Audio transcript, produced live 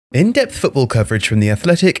In-depth football coverage from The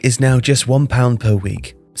Athletic is now just £1 per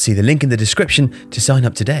week. See the link in the description to sign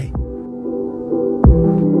up today.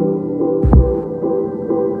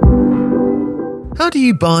 How do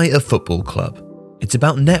you buy a football club? It's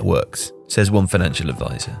about networks, says one financial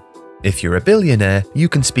advisor. If you're a billionaire, you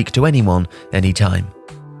can speak to anyone, anytime.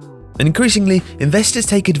 And increasingly, investors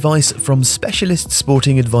take advice from specialist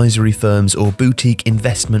sporting advisory firms or boutique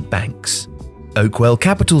investment banks. Oakwell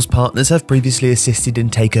Capital's partners have previously assisted in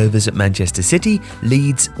takeovers at Manchester City,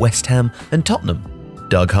 Leeds, West Ham and Tottenham.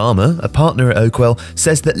 Doug Harmer, a partner at Oakwell,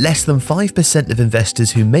 says that less than 5% of investors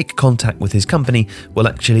who make contact with his company will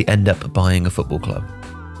actually end up buying a football club.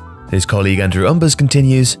 His colleague Andrew Umbers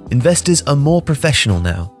continues, investors are more professional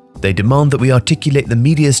now. They demand that we articulate the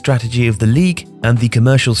media strategy of the league and the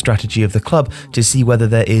commercial strategy of the club to see whether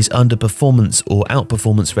there is underperformance or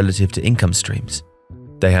outperformance relative to income streams.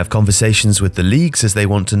 They have conversations with the leagues as they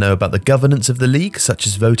want to know about the governance of the league, such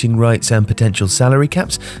as voting rights and potential salary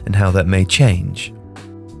caps, and how that may change.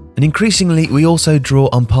 And increasingly, we also draw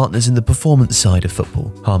on partners in the performance side of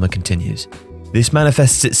football, Harmer continues. This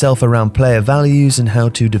manifests itself around player values and how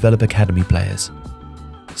to develop academy players.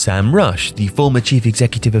 Sam Rush, the former chief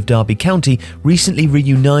executive of Derby County, recently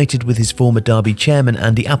reunited with his former Derby chairman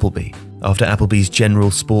Andy Appleby, after Appleby's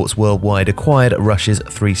General Sports Worldwide acquired Rush's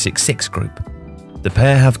 366 Group. The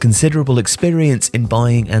pair have considerable experience in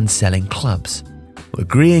buying and selling clubs.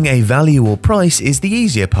 Agreeing a value or price is the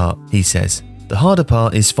easier part, he says. The harder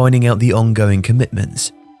part is finding out the ongoing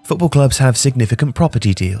commitments. Football clubs have significant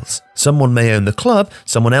property deals. Someone may own the club,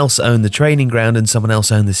 someone else own the training ground, and someone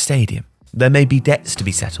else own the stadium. There may be debts to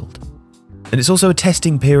be settled. And it's also a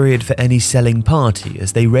testing period for any selling party,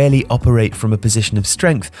 as they rarely operate from a position of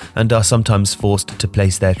strength and are sometimes forced to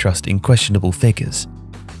place their trust in questionable figures.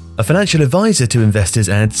 A financial advisor to investors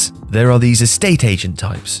adds, there are these estate agent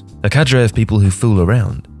types, a cadre of people who fool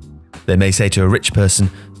around. They may say to a rich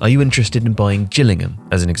person, are you interested in buying Gillingham,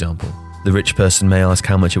 as an example? The rich person may ask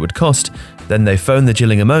how much it would cost, then they phone the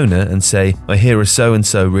Gillingham owner and say, I hear a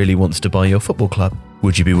so-and-so really wants to buy your football club.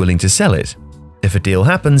 Would you be willing to sell it? If a deal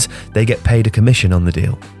happens, they get paid a commission on the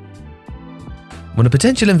deal. When a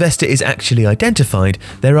potential investor is actually identified,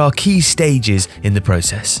 there are key stages in the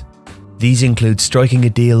process. These include striking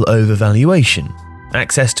a deal over valuation,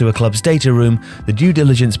 access to a club's data room, the due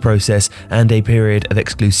diligence process, and a period of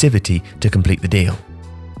exclusivity to complete the deal.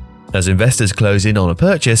 As investors close in on a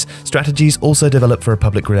purchase, strategies also develop for a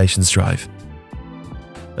public relations drive.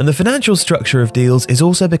 And the financial structure of deals is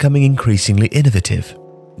also becoming increasingly innovative.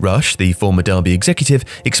 Rush, the former Derby executive,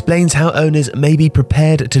 explains how owners may be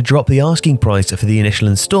prepared to drop the asking price for the initial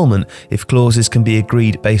installment if clauses can be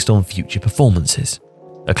agreed based on future performances.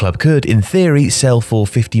 A club could, in theory, sell for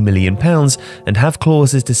 £50 million and have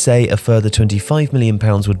clauses to say a further £25 million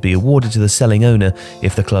would be awarded to the selling owner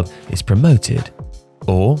if the club is promoted.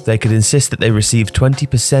 Or they could insist that they receive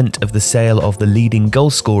 20% of the sale of the leading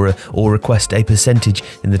goal scorer or request a percentage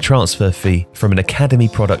in the transfer fee from an academy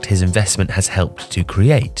product his investment has helped to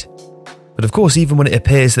create. But of course, even when it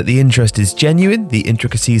appears that the interest is genuine, the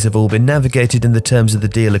intricacies have all been navigated and the terms of the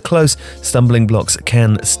deal are close, stumbling blocks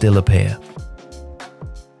can still appear.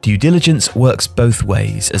 Due diligence works both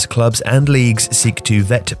ways, as clubs and leagues seek to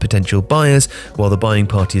vet potential buyers while the buying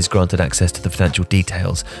party is granted access to the financial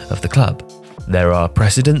details of the club. There are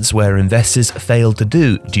precedents where investors fail to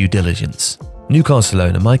do due diligence. Newcastle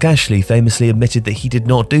owner Mike Ashley famously admitted that he did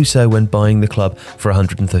not do so when buying the club for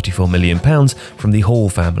 £134 million from the Hall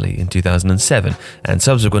family in 2007, and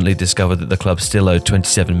subsequently discovered that the club still owed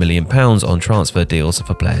 £27 million on transfer deals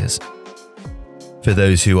for players. For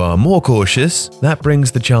those who are more cautious, that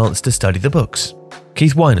brings the chance to study the books.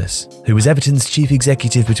 Keith Winus, who was Everton's chief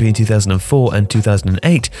executive between 2004 and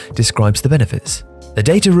 2008, describes the benefits. A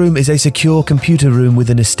data room is a secure computer room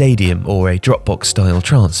within a stadium or a Dropbox-style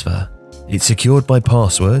transfer. It's secured by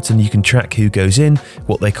passwords and you can track who goes in,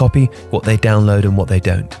 what they copy, what they download and what they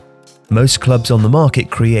don't. Most clubs on the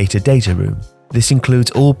market create a data room. This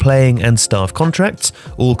includes all playing and staff contracts,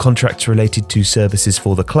 all contracts related to services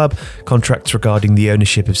for the club, contracts regarding the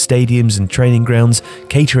ownership of stadiums and training grounds,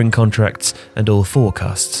 catering contracts, and all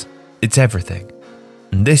forecasts. It's everything.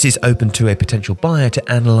 And this is open to a potential buyer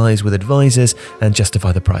to analyse with advisors and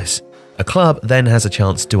justify the price. A club then has a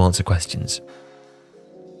chance to answer questions.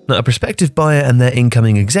 Now, a prospective buyer and their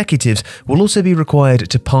incoming executives will also be required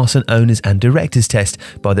to pass an owners and directors test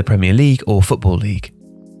by the Premier League or Football League.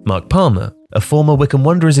 Mark Palmer, a former Wycombe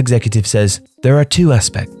Wanderers executive, says, there are two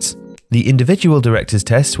aspects. The individual director's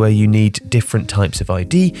test, where you need different types of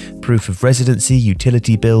ID, proof of residency,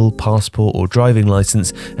 utility bill, passport or driving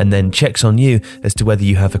licence, and then checks on you as to whether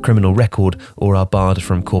you have a criminal record or are barred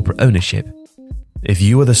from corporate ownership. If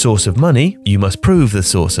you are the source of money, you must prove the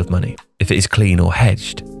source of money, if it is clean or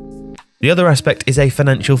hedged. The other aspect is a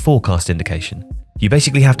financial forecast indication. You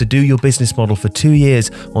basically have to do your business model for 2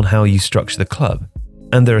 years on how you structure the club.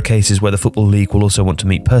 And there are cases where the Football League will also want to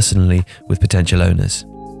meet personally with potential owners.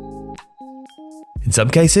 In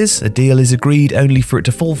some cases, a deal is agreed only for it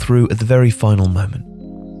to fall through at the very final moment.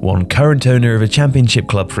 One current owner of a championship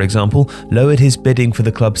club, for example, lowered his bidding for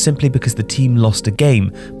the club simply because the team lost a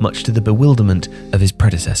game, much to the bewilderment of his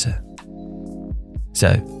predecessor.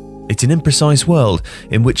 So, it's an imprecise world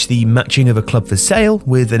in which the matching of a club for sale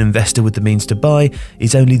with an investor with the means to buy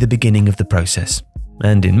is only the beginning of the process,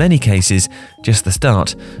 and in many cases, just the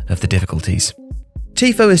start of the difficulties.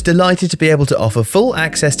 Tifo is delighted to be able to offer full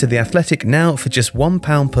access to The Athletic now for just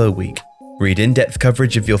 £1 per week. Read in-depth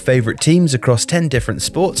coverage of your favourite teams across 10 different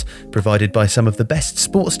sports, provided by some of the best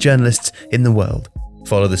sports journalists in the world.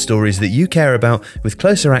 Follow the stories that you care about with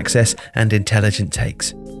closer access and intelligent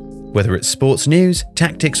takes. Whether it's sports news,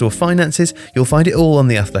 tactics or finances, you'll find it all on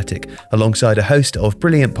The Athletic, alongside a host of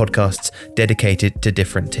brilliant podcasts dedicated to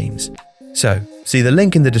different teams. So, see the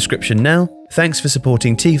link in the description now. Thanks for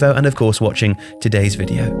supporting Tifo and of course watching today's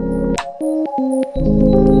video.